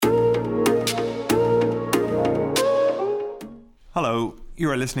Hello,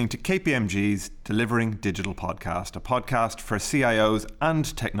 you are listening to KPMG's Delivering Digital podcast, a podcast for CIOs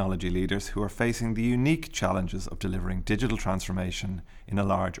and technology leaders who are facing the unique challenges of delivering digital transformation in a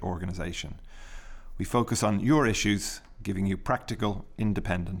large organisation. We focus on your issues, giving you practical,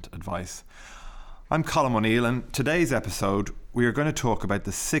 independent advice. I'm Colin O'Neill, and today's episode we are going to talk about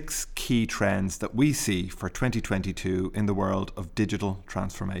the 6 key trends that we see for 2022 in the world of digital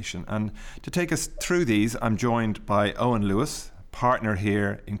transformation. And to take us through these, I'm joined by Owen Lewis, partner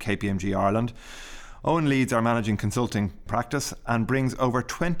here in KPMG Ireland. Owen leads our managing consulting practice and brings over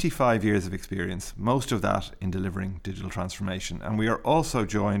 25 years of experience, most of that in delivering digital transformation. And we are also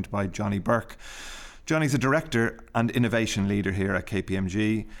joined by Johnny Burke. Johnny's a director and innovation leader here at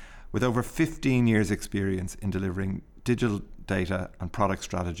KPMG with over 15 years experience in delivering digital data and product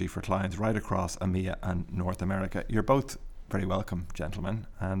strategy for clients right across EMEA and North America. You're both very welcome, gentlemen.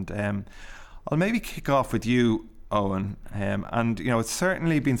 And I'll maybe kick off with you, Owen, and it's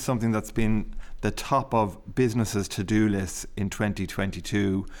certainly been something that's been the top of businesses' to-do lists in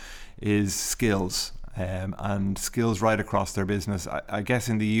 2022 is skills, and skills right across their business. I guess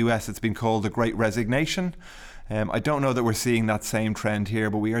in the US it's been called the Great Resignation. I don't know that we're seeing that same trend here,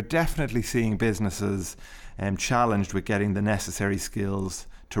 but we are definitely seeing businesses challenged with getting the necessary skills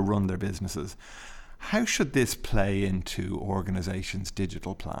to run their businesses. How should this play into organizations'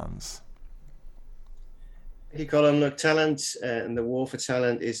 digital plans? Hey Colin, look, talent and the war for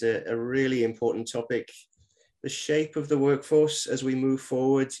talent is a really important topic. The shape of the workforce as we move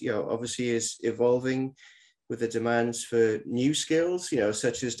forward, obviously is evolving with the demands for new skills,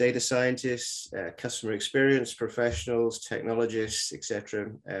 such as data scientists, customer experience professionals, technologists, etc.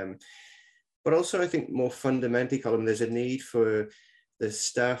 But also I think more fundamentally, Colin, there's a need for the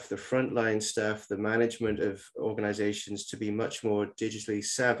staff, the frontline staff, the management of organizations to be much more digitally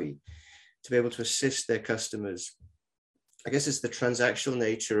savvy, to be able to assist their customers. I guess as the transactional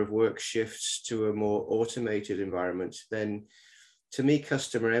nature of work shifts to a more automated environment, then to me,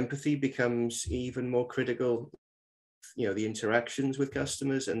 customer empathy becomes even more critical. The interactions with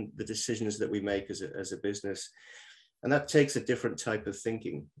customers and the decisions that we make as a business. And that takes a different type of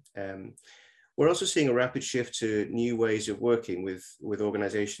thinking. We're also seeing a rapid shift to new ways of working with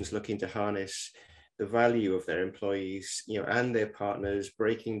organizations looking to harness the value of their employees, and their partners,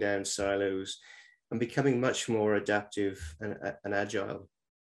 breaking down silos and becoming much more adaptive and agile.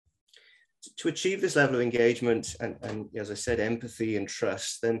 To achieve this level of engagement and as I said, empathy and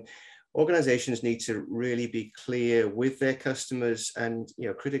trust, then organizations need to really be clear with their customers and,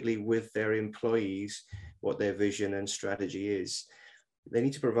 critically with their employees, what their vision and strategy is. They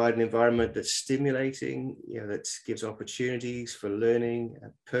need to provide an environment that's stimulating, that gives opportunities for learning,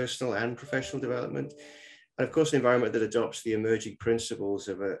 personal and professional development. And of course, an environment that adopts the emerging principles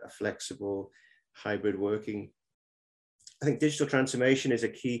of a flexible hybrid working. I think digital transformation is a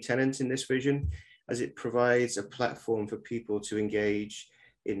key tenet in this vision, as it provides a platform for people to engage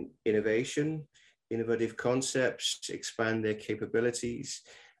in innovation, innovative concepts, expand their capabilities,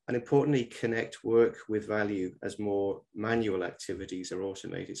 and importantly, connect work with value as more manual activities are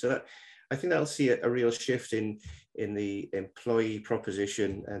automated. So I think that'll see a real shift in the employee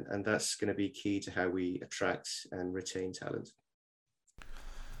proposition, and that's going to be key to how we attract and retain talent.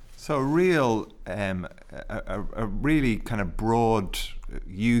 So a really kind of broad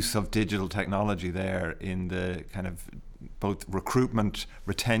use of digital technology there in the kind of both recruitment,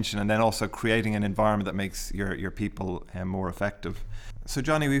 retention, and then also creating an environment that makes your people more effective. So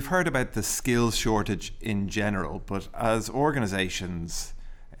Johnny, we've heard about the skills shortage in general, but as organizations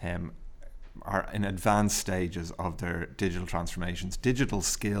are in advanced stages of their digital transformations, digital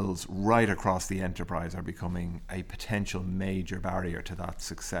skills right across the enterprise are becoming a potential major barrier to that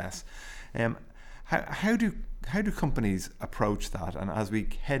success. How do companies approach that? And as we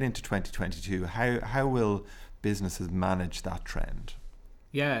head into 2022, how will businesses manage that trend?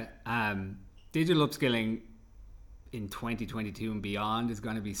 Yeah, digital upskilling in 2022 and beyond is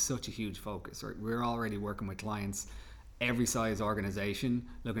going to be such a huge focus. Right? We're already working with clients, every size organization,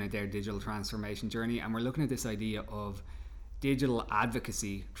 looking at their digital transformation journey, and we're looking at this idea of digital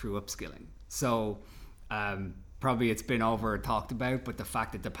advocacy through upskilling. So probably it's been over talked about, but the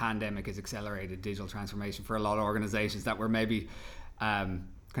fact that the pandemic has accelerated digital transformation for a lot of organizations that were maybe kind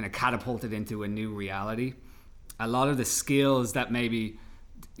of catapulted into a new reality. A lot of the skills that maybe,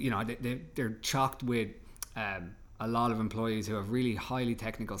 they're chocked with a lot of employees who have really highly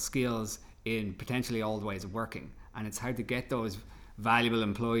technical skills in potentially old ways of working. And it's how to get those valuable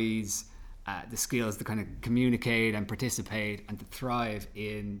employees the skills to kind of communicate and participate and to thrive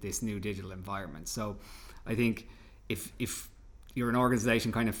in this new digital environment. So I think if you're an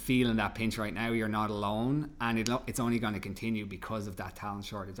organization kind of feeling that pinch right now, you're not alone, and it's only going to continue because of that talent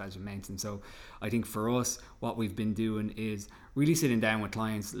shortage, as you mentioned. So I think for us, what we've been doing is really sitting down with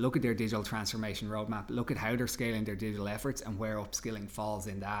clients, look at their digital transformation roadmap, look at how they're scaling their digital efforts and where upskilling falls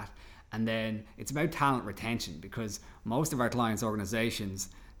in that. And then it's about talent retention, because most of our clients' organizations,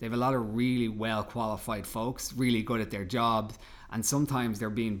 they have a lot of really well qualified folks, really good at their jobs, and sometimes they're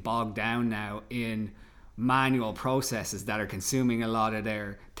being bogged down now in manual processes that are consuming a lot of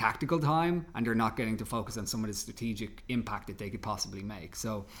their tactical time, and they're not getting to focus on some of the strategic impact that they could possibly make.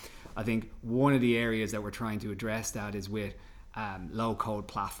 So I think one of the areas that we're trying to address that is with low code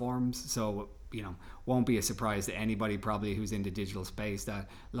platforms. So, you know, won't be a surprise to anybody probably who's in the digital space that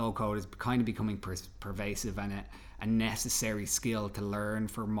low code is kind of becoming pervasive and a necessary skill to learn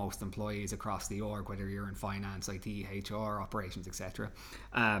for most employees across the org, whether you're in finance, IT, HR, operations, etc.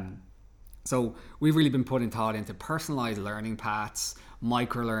 So we've really been putting thought into personalized learning paths,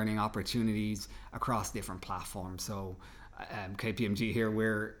 micro-learning opportunities across different platforms. So KPMG here,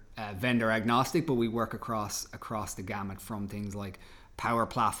 we're vendor agnostic, but we work across the gamut, from things like Power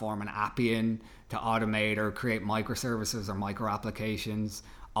Platform and Appian to automate or create microservices or micro applications,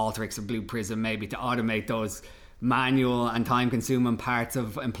 Alteryx or Blue Prism maybe to automate those manual and time consuming parts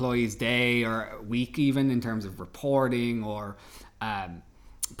of employees' day or week, even in terms of reporting or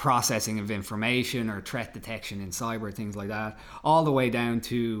processing of information or threat detection in cyber, things like that, all the way down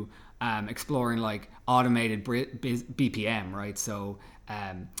to exploring like automated BPM, right? So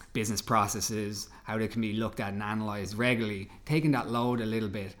business processes, how they can be looked at and analyzed regularly, taking that load a little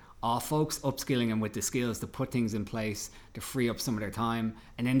bit off folks, upskilling them with the skills to put things in place to free up some of their time.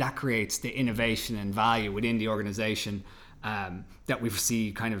 And then that creates the innovation and value within the organization that we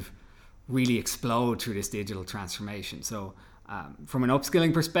see kind of really explode through this digital transformation. So from an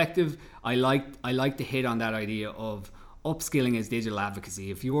upskilling perspective, I like to hit on that idea of upskilling as digital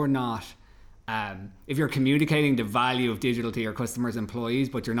advocacy. If you're not, if you're communicating the value of digital to your customers, employees,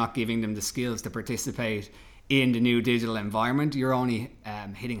 but you're not giving them the skills to participate in the new digital environment, you're only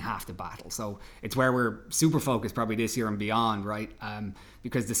hitting half the battle. So it's where we're super focused probably this year and beyond, right?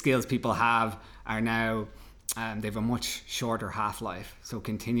 Because the skills people have are now, they have a much shorter half-life. So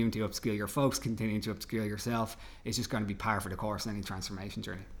continuing to upskill your folks, continuing to upskill yourself is just going to be par for the course in any transformation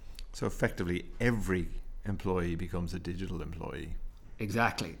journey. So effectively, every employee becomes a digital employee.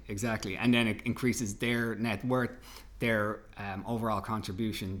 Exactly. And then it increases their net worth, their overall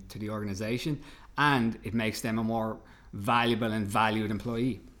contribution to the organization, and it makes them a more valuable and valued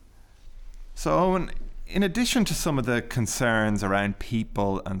employee. So Owen, in addition to some of the concerns around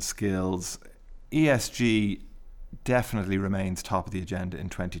people and skills, ESG definitely remains top of the agenda in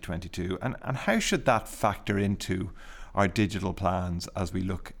 2022. And how should that factor into our digital plans as we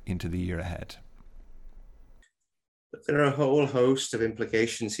look into the year ahead? There are a whole host of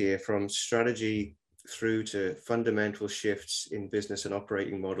implications here, from strategy through to fundamental shifts in business and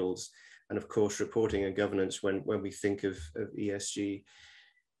operating models, and of course, reporting and governance when we think of ESG.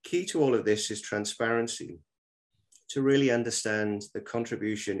 Key to all of this is transparency, to really understand the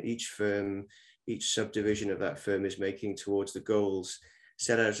contribution each firm, each subdivision of that firm is making towards the goals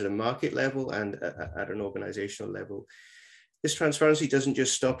set out at a market level and at an organizational level. This transparency doesn't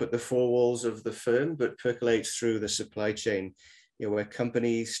just stop at the four walls of the firm, but percolates through the supply chain, where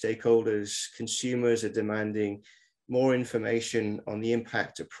companies, stakeholders, consumers are demanding more information on the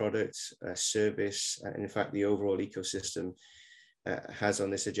impact a product, a service, and in fact, the overall ecosystem has on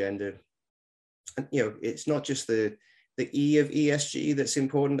this agenda. And, it's not just the E of ESG that's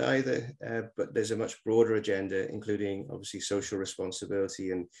important either, but there's a much broader agenda, including obviously social responsibility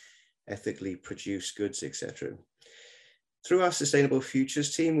and ethically produced goods, etc. Through our Sustainable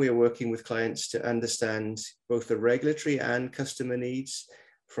Futures team, we are working with clients to understand both the regulatory and customer needs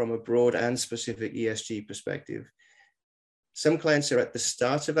from a broad and specific ESG perspective. Some clients are at the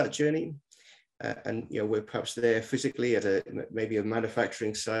start of that journey, and we're perhaps there physically at maybe a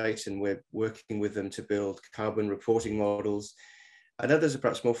manufacturing site, and we're working with them to build carbon reporting models. And others are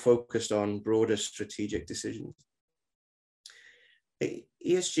perhaps more focused on broader strategic decisions.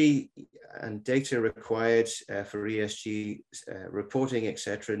 ESG and data required for ESG reporting,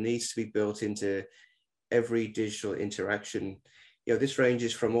 etc., needs to be built into every digital interaction. This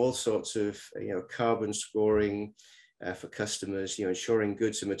ranges from all sorts of carbon scoring for customers, ensuring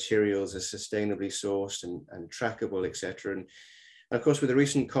goods and materials are sustainably sourced and trackable, etc. And of course, with the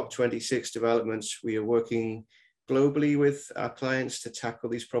recent COP26 developments, we are working globally with our clients to tackle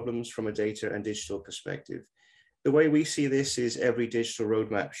these problems from a data and digital perspective. The way we see this is every digital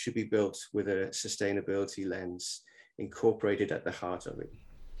roadmap should be built with a sustainability lens incorporated at the heart of it.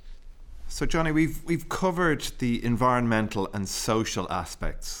 So Johnny, we've covered the environmental and social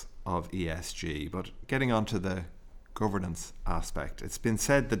aspects of ESG, but getting onto the governance aspect, it's been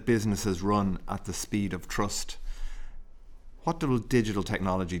said that businesses run at the speed of trust. What will digital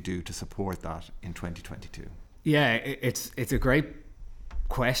technology do to support that in 2022? Yeah, it's a great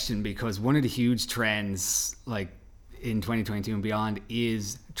question, because one of the huge trends, like in 2022 and beyond,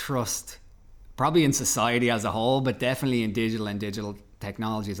 is trust, probably in society as a whole, but definitely in digital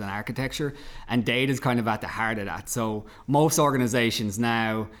technologies and architecture, and data is kind of at the heart of that. So most organizations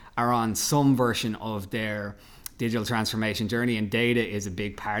now are on some version of their digital transformation journey, and data is a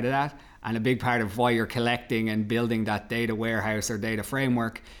big part of that. And a big part of why you're collecting and building that data warehouse or data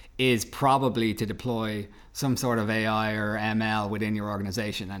framework is probably to deploy some sort of AI or ML within your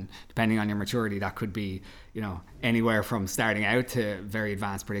organization. And depending on your maturity, that could be, anywhere from starting out to very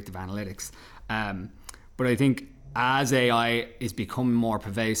advanced predictive analytics. But I think as AI is becoming more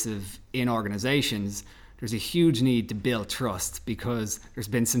pervasive in organizations, there's a huge need to build trust, because there's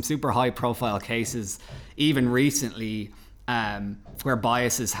been some super high profile cases, even recently, where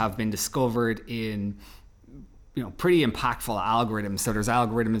biases have been discovered in pretty impactful algorithms. So there's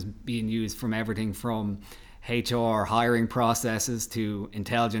algorithms being used from everything from HR hiring processes to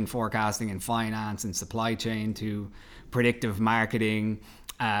intelligent forecasting and finance and supply chain to predictive marketing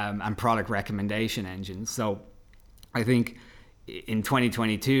and product recommendation engines. So I think in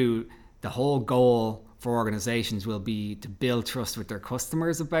 2022, the whole goal for organizations will be to build trust with their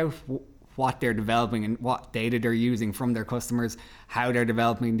customers about what they're developing and what data they're using from their customers, how they're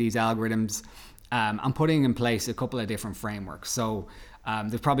developing these algorithms, and putting in place a couple of different frameworks. So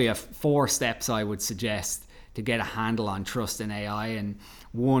there's probably 4 steps I would suggest to get a handle on trust in AI. And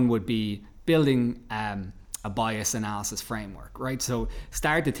one would be building a bias analysis framework, right? So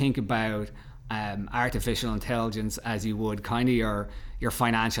start to think about artificial intelligence as you would kind of your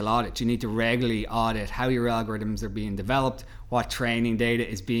financial audit. You need to regularly audit how your algorithms are being developed, what training data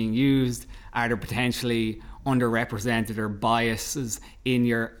is being used, are there potentially underrepresented or biases in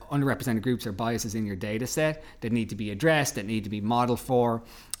your underrepresented groups or biases in your data set that need to be addressed, that need to be modeled for.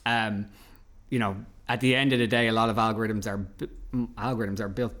 At the end of the day, a lot of algorithms are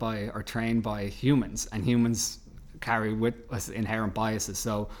built by or trained by humans, and humans carry with us inherent biases.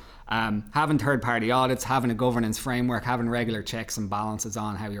 So having third-party audits, having a governance framework, having regular checks and balances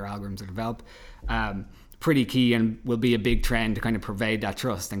on how your algorithms are developed, pretty key, and will be a big trend to kind of pervade that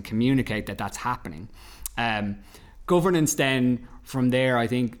trust and communicate that that's happening. Governance then from there, I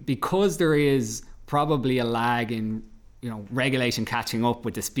think, because there is probably a lag in regulation catching up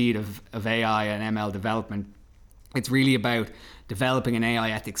with the speed of AI and ML development, it's really about developing an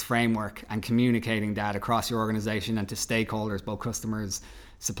AI ethics framework and communicating that across your organization and to stakeholders, both customers,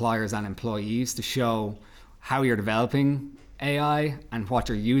 suppliers and employees, to show how you're developing AI and what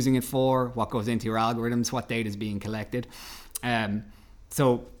you're using it for, what goes into your algorithms, what data is being collected.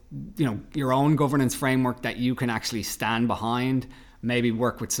 So your own governance framework that you can actually stand behind, maybe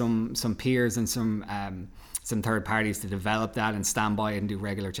work with some peers and some third parties to develop that and stand by it and do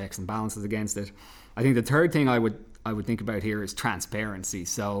regular checks and balances against it. I think the third thing I would think about here is transparency.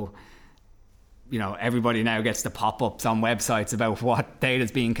 So everybody now gets the pop-ups on websites about what data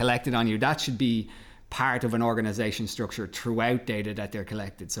is being collected on you. That should be part of an organization structure throughout data that they're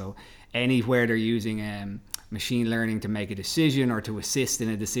collected. So anywhere they're using machine learning to make a decision or to assist in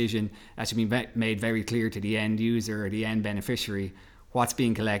a decision, that should be made very clear to the end user or the end beneficiary what's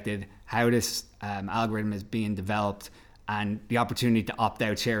being collected, how this algorithm is being developed, and the opportunity to opt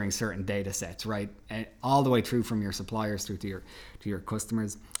out sharing certain data sets, right? All the way through from your suppliers through to your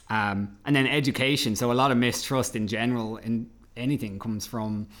customers. And then education. So a lot of mistrust in general in anything comes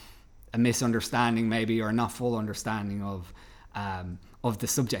from a misunderstanding maybe, or not full understanding of the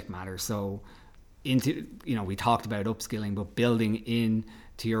subject matter. So we talked about upskilling, but building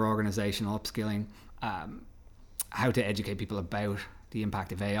into your organizational upskilling, how to educate people about the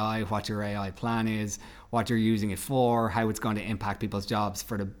impact of AI, what your AI plan is, what you're using it for, how it's going to impact people's jobs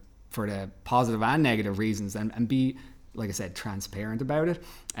for the positive and negative reasons, and be, like I said, transparent about it.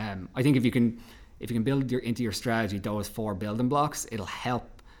 I think if you can build into your strategy those 4 building blocks, it'll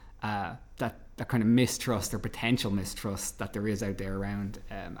help that kind of mistrust or potential mistrust that there is out there around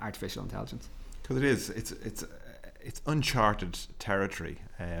artificial intelligence. Because it's uncharted territory,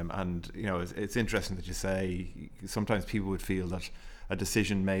 and it's interesting that you say sometimes people would feel that a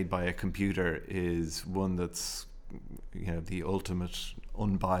decision made by a computer is one that's the ultimate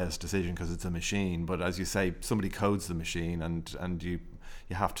unbiased decision because it's a machine. But as you say, somebody codes the machine, and you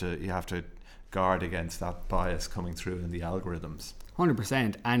have to guard against that bias coming through in the algorithms.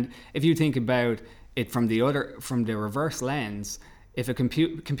 100%. And if you think about it from the reverse lens, if a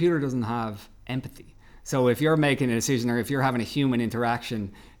computer doesn't have empathy. So if you're making a decision or if you're having a human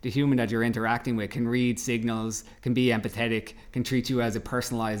interaction, the human that you're interacting with can read signals, can be empathetic, can treat you as a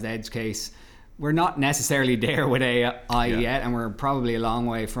personalized edge case. We're not necessarily there with AI yet, and we're probably a long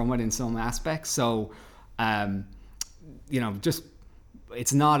way from it in some aspects. So, just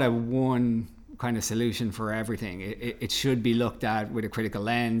it's not a one kind of solution for everything. It should be looked at with a critical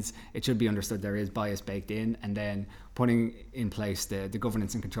lens. It should be understood there is bias baked in, and then putting in place the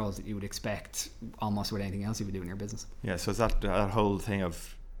governance and controls that you would expect almost with anything else you would do in your business. Yeah, so it's that whole thing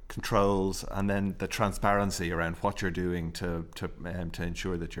of controls, and then the transparency around what you're doing to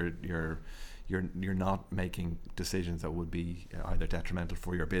ensure that you're not making decisions that would be either detrimental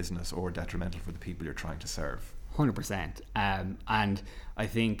for your business or detrimental for the people you're trying to serve. 100%. And I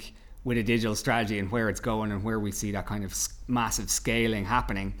think with a digital strategy and where it's going and where we see that kind of massive scaling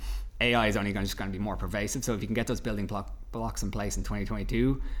happening, AI is only just going to be more pervasive. So if you can get those building blocks in place in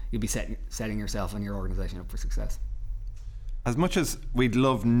 2022, you'll be setting yourself and your organization up for success. As much as we'd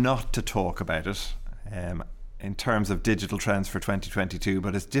love not to talk about it in terms of digital trends for 2022,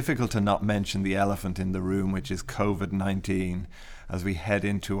 but it's difficult to not mention the elephant in the room, which is COVID-19, as we head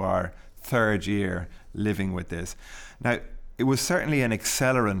into our third year living with this. Now, it was certainly an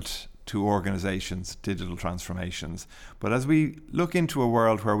accelerant to organizations' digital transformations. But as we look into a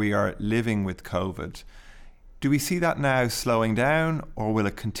world where we are living with COVID, do we see that now slowing down, or will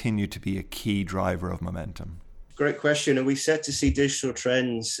it continue to be a key driver of momentum? Great question. And we set to see digital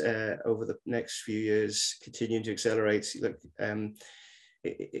trends over the next few years continuing to accelerate. Look,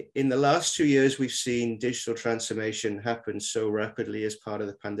 in the last 2 years, we've seen digital transformation happen so rapidly as part of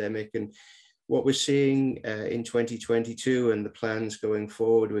the pandemic. And what we're seeing in 2022 and the plans going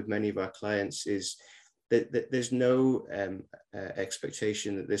forward with many of our clients is that there's no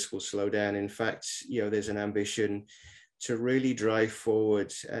expectation that this will slow down. In fact, there's an ambition to really drive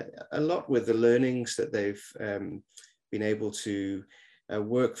forward a lot with the learnings that they've been able to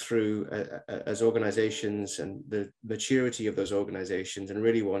work through as organizations and the maturity of those organizations, and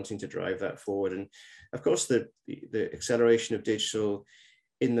really wanting to drive that forward. And of course, the acceleration of digital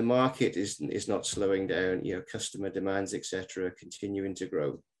in the market is not slowing down. Customer demands, etc., continuing to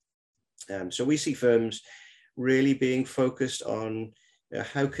grow. So we see firms really being focused on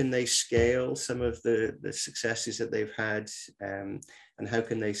how can they scale some of the successes that they've had, and how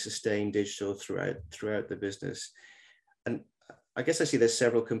can they sustain digital throughout the business. And I guess I see there's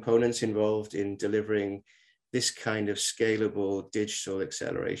several components involved in delivering this kind of scalable digital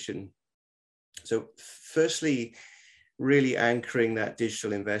acceleration. So firstly, really anchoring that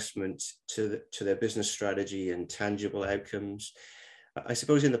digital investment to their business strategy and tangible outcomes. I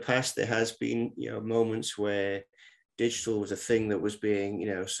suppose in the past there has been moments where digital was a thing that was being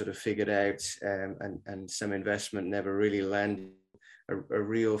sort of figured out, and some investment never really landed. A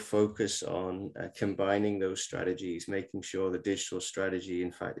real focus on combining those strategies, making sure the digital strategy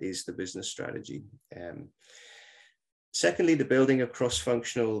in fact is the business strategy. Secondly, the building of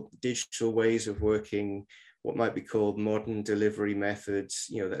cross-functional digital ways of working, what might be called modern delivery methods,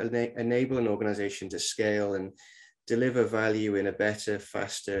 that enable an organization to scale and deliver value in a better,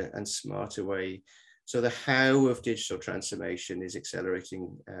 faster, and smarter way. So the how of digital transformation is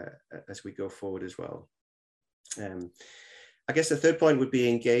accelerating as we go forward as well. I guess the third point would be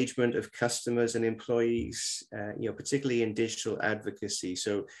engagement of customers and employees, particularly in digital advocacy.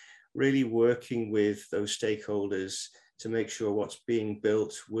 So really working with those stakeholders to make sure what's being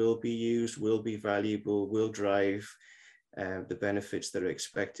built will be used, will be valuable, will drive the benefits that are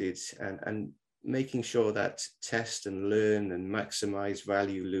expected, and making sure that test and learn and maximize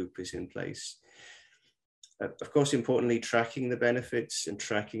value loop is in place. Of course, importantly, tracking the benefits and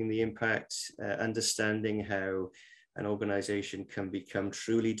tracking the impact, understanding how an organization can become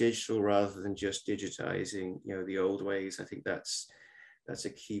truly digital rather than just digitizing, the old ways. I think that's a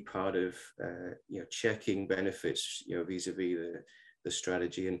key part of, checking benefits, vis-a-vis the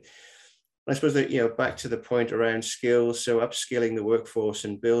strategy. And I suppose that, back to the point around skills, so upskilling the workforce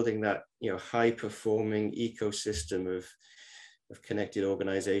and building that, high performing ecosystem of connected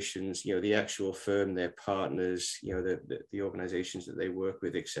organizations, the actual firm, their partners, the organizations that they work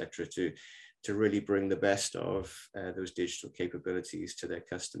with, etc., to really bring the best of those digital capabilities to their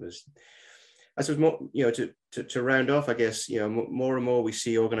customers. I suppose more, to round off, I guess, more and more we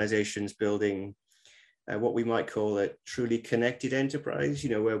see organizations building what we might call a truly connected enterprise,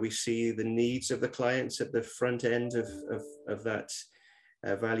 where we see the needs of the clients at the front end of that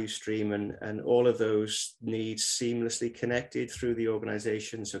value stream, and all of those needs seamlessly connected through the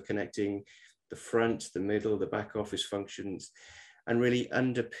organization. So connecting the front, the middle, the back office functions, and really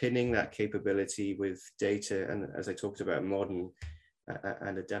underpinning that capability with data. And as I talked about, modern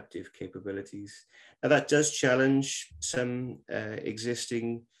and adaptive capabilities. Now that does challenge some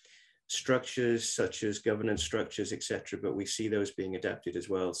existing structures such as governance structures, etc., but we see those being adapted as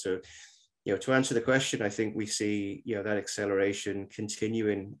well. So, to answer the question, I think we see, that acceleration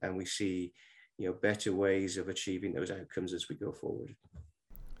continuing, and we see, better ways of achieving those outcomes as we go forward.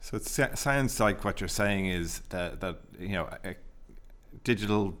 So it sounds like what you're saying is that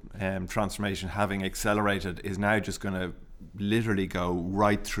digital transformation having accelerated is now just going to literally go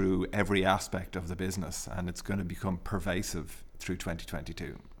right through every aspect of the business, and it's going to become pervasive through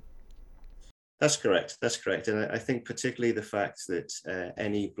 2022. That's correct. And I think particularly the fact that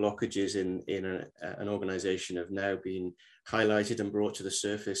any blockages in an organization have now been highlighted and brought to the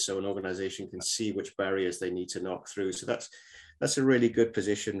surface, so an organization can see which barriers they need to knock through. So that's a really good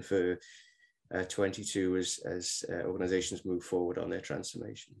position for 22 as organizations move forward on their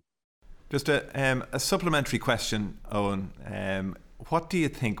transformation. Just a supplementary question, Owen. What do you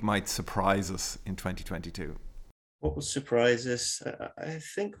think might surprise us in 2022? What will surprise us? I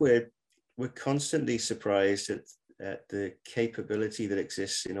think we're constantly surprised at the capability that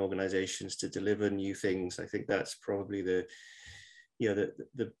exists in organizations to deliver new things. I think that's probably the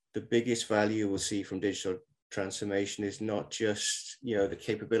biggest value we'll see from digital transformation is not just, the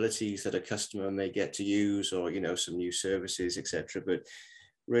capabilities that a customer may get to use or, some new services, etc., but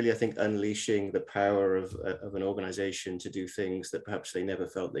really, I think unleashing the power of an organization to do things that perhaps they never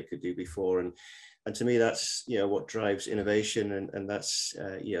felt they could do before. And to me, that's, what drives innovation. And that's,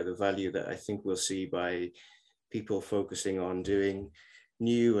 the value that I think we'll see by people focusing on doing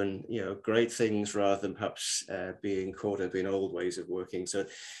new and, great things rather than perhaps being caught up in old ways of working. So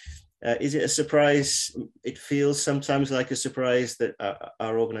is it a surprise? It feels sometimes like a surprise that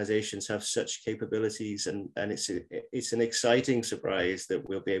our organizations have such capabilities, and it's an exciting surprise that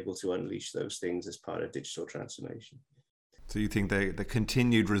we'll be able to unleash those things as part of digital transformation. So you think the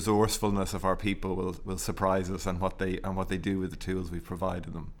continued resourcefulness of our people will surprise us and what they do with the tools we've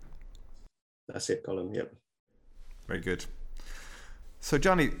provided them? That's it, Colin. Yep. Very good. So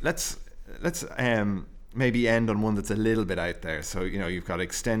Johnny, let's maybe end on one that's a little bit out there. So, you've got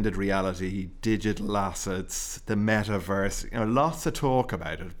extended reality, digital assets, the metaverse, lots of talk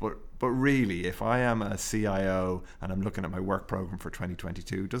about it. But really, if I am a CIO and I'm looking at my work program for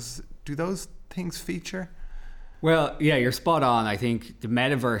 2022, do those things feature? Well, yeah, you're spot on. I think the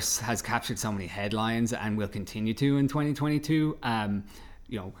metaverse has captured so many headlines and will continue to in 2022.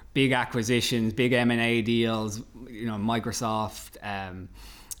 Big acquisitions, big M&A deals, Microsoft,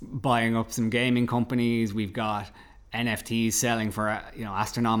 buying up some gaming companies. We've got NFTs selling for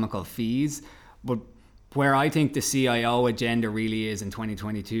astronomical fees. But where I think the CIO agenda really is in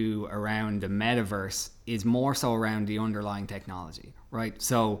 2022 around the metaverse is more so around the underlying technology, right?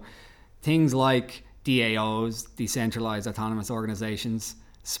 So things like DAOs, decentralized autonomous organizations,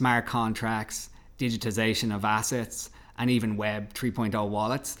 smart contracts, digitization of assets, and even Web 3.0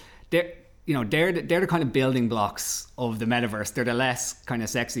 wallets. They're the kind of building blocks of the metaverse. They're the less kind of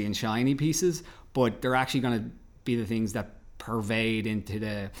sexy and shiny pieces, but they're actually going to be the things that pervade into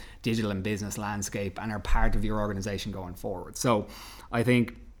the digital and business landscape and are part of your organization going forward. So I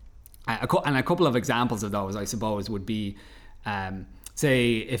think, a couple of examples of those, I suppose, would be,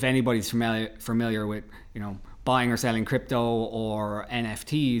 say, if anybody's familiar with, buying or selling crypto or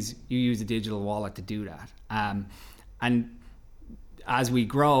NFTs, you use a digital wallet to do that. And as we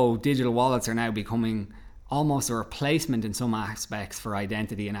grow, digital wallets are now becoming almost a replacement in some aspects for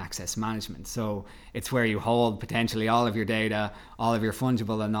identity and access management. So it's where you hold potentially all of your data, all of your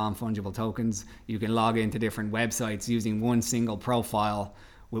fungible and non-fungible tokens. You can log into different websites using one single profile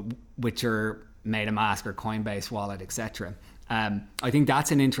with your MetaMask or Coinbase wallet, etc. I think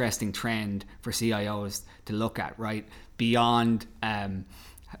that's an interesting trend for CIOs to look at, right? Beyond,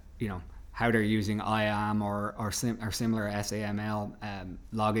 how they're using IAM or similar SAML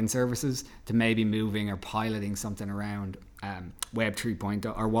login services to maybe moving or piloting something around Web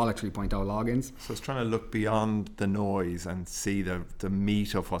 3.0 or Wallet 3.0 logins. So it's trying to look beyond the noise and see the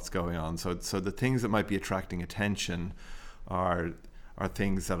meat of what's going on. So the things that might be attracting attention are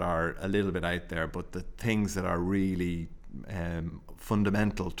things that are a little bit out there, but the things that are really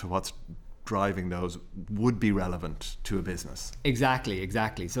fundamental to what's driving those would be relevant to a business.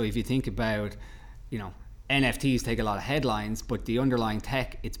 Exactly. So if you think about, NFTs take a lot of headlines, but the underlying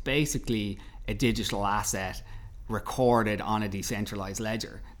tech, it's basically a digital asset recorded on a decentralized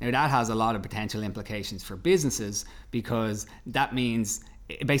ledger. Now that has a lot of potential implications for businesses, because that means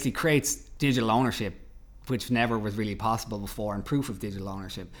it basically creates digital ownership, which never was really possible before, and proof of digital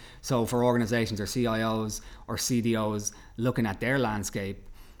ownership. So for organizations or CIOs or CDOs looking at their landscape,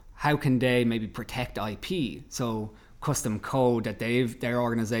 how can they maybe protect IP? So custom code that their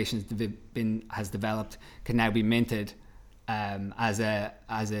organization has developed can now be minted as a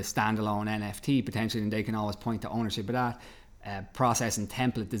standalone NFT potentially, and they can always point to ownership of that. Process and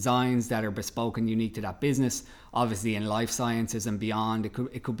template designs that are bespoke and unique to that business. Obviously, in life sciences and beyond,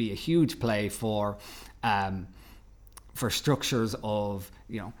 it could be a huge play for structures of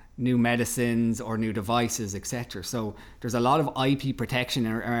new medicines or new devices, etc. So there's a lot of IP protection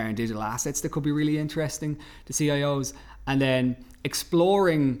around digital assets that could be really interesting to CIOs, and then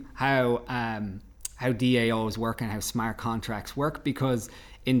exploring how DAOs work and how smart contracts work, because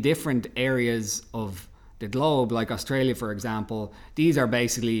in different areas of the globe, like Australia, for example, these are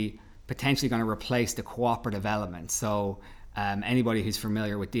basically potentially going to replace the cooperative element. So anybody who's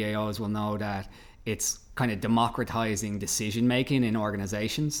familiar with DAOs will know that it's kind of democratizing decision making in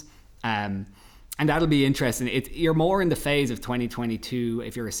organizations. And that'll be interesting. You're more in the phase of 2022,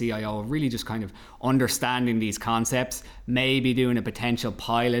 if you're a CIO, of really just kind of understanding these concepts, maybe doing a potential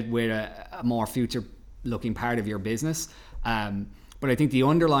pilot with a more future looking part of your business. But I think the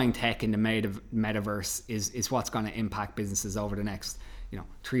underlying tech in the metaverse is what's going to impact businesses over the next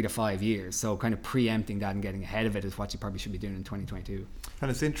 3 to 5 years. So kind of preempting that and getting ahead of it is what you probably should be doing in 2022. And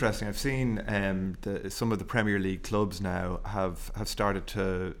it's interesting. I've seen some of the Premier League clubs now have started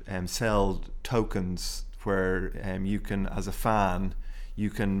to sell tokens where you can, as a fan, you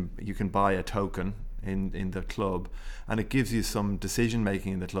can buy a token in the club, and it gives you some decision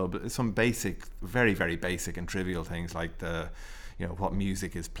making in the club, some basic, very, very basic and trivial things like what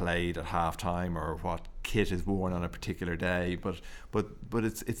music is played at halftime or what kit is worn on a particular day, but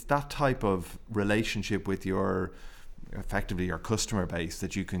it's that type of relationship with effectively your customer base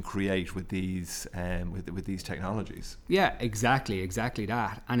that you can create with these with these technologies. Yeah, exactly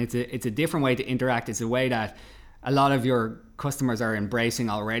that, and it's a different way to interact. It's a way that a lot of your customers are embracing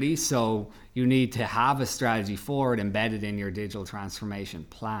already, so you need to have a strategy for it embedded in your digital transformation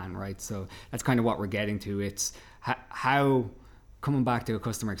plan, right? So that's kind of what we're getting to. It's how, coming back to a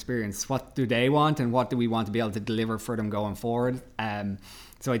customer experience, what do they want and what do we want to be able to deliver for them going forward?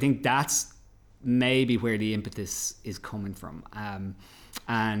 So I think that's maybe where the impetus is coming from.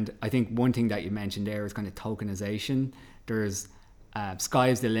 And I think one thing that you mentioned there is kind of tokenization. There's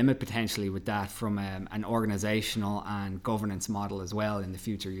sky's the limit potentially with that from an organizational and governance model as well in the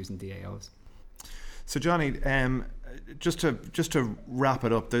future using DAOs. So Johnny, just to wrap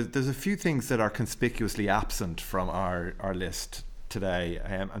it up, there's a few things that are conspicuously absent from our list today,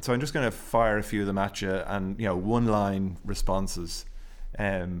 and so I'm just going to fire a few of them at you, and one-line responses.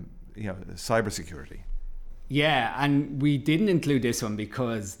 Cybersecurity. Yeah, and we didn't include this one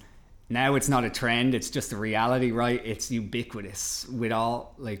because now it's not a trend; it's just a reality, right? It's ubiquitous with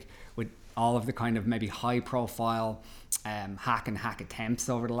all of the kind of maybe high-profile hack attempts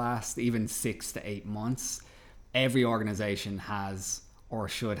over the last even 6 to 8 months. Every organization has or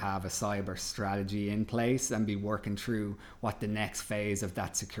should have a cyber strategy in place and be working through what the next phase of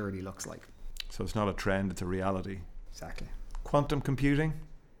that security looks like. So it's not a trend, it's a reality. Exactly. Quantum computing?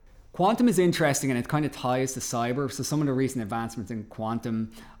 Quantum is interesting, and it kind of ties to cyber. So some of the recent advancements in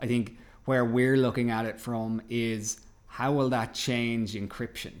quantum, I think where we're looking at it from is how will that change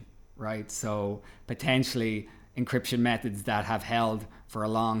encryption, right? So potentially encryption methods that have held for a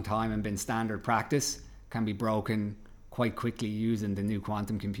long time and been standard practice can be broken quite quickly using the new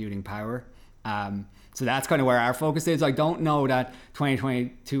quantum computing power. So that's kind of where our focus is. I don't know that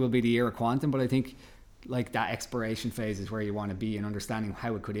 2022 will be the year of quantum, but I think that exploration phase is where you want to be and understanding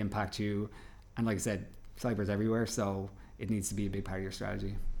how it could impact you. And like I said, cyber's everywhere, so it needs to be a big part of your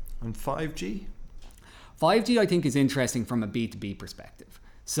strategy. And 5G? 5G, I think, is interesting from a B2B perspective.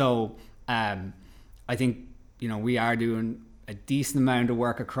 So I think, we are doing a decent amount of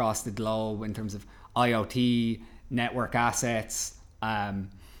work across the globe in terms of IoT, network assets, and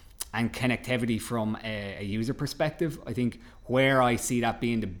connectivity from a user perspective. I think where I see that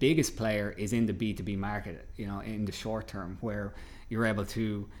being the biggest player is in the B2B market, in the short term, where you're able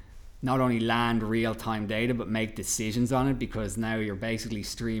to not only land real-time data, but make decisions on it, because now you're basically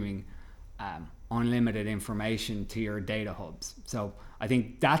streaming unlimited information to your data hubs. So I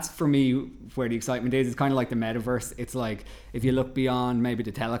think that's, for me, where the excitement is. It's kind of like the metaverse. It's like, if you look beyond maybe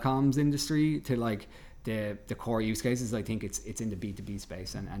the telecoms industry to the core use cases, I think it's in the B2B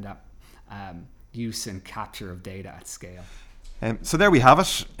space and that use and capture of data at scale. So there we have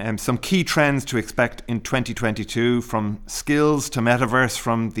it. Some key trends to expect in 2022, from skills to metaverse,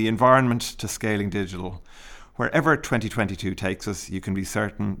 from the environment to scaling digital. Wherever 2022 takes us, you can be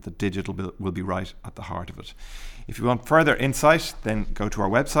certain that digital will be right at the heart of it. If you want further insight, then go to our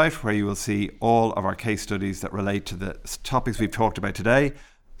website, where you will see all of our case studies that relate to the topics we've talked about today.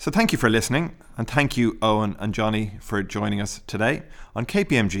 So thank you for listening, and thank you, Owen and Johnny, for joining us today on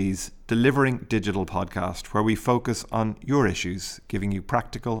KPMG's Delivering Digital podcast, where we focus on your issues, giving you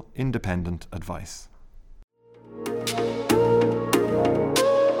practical, independent advice.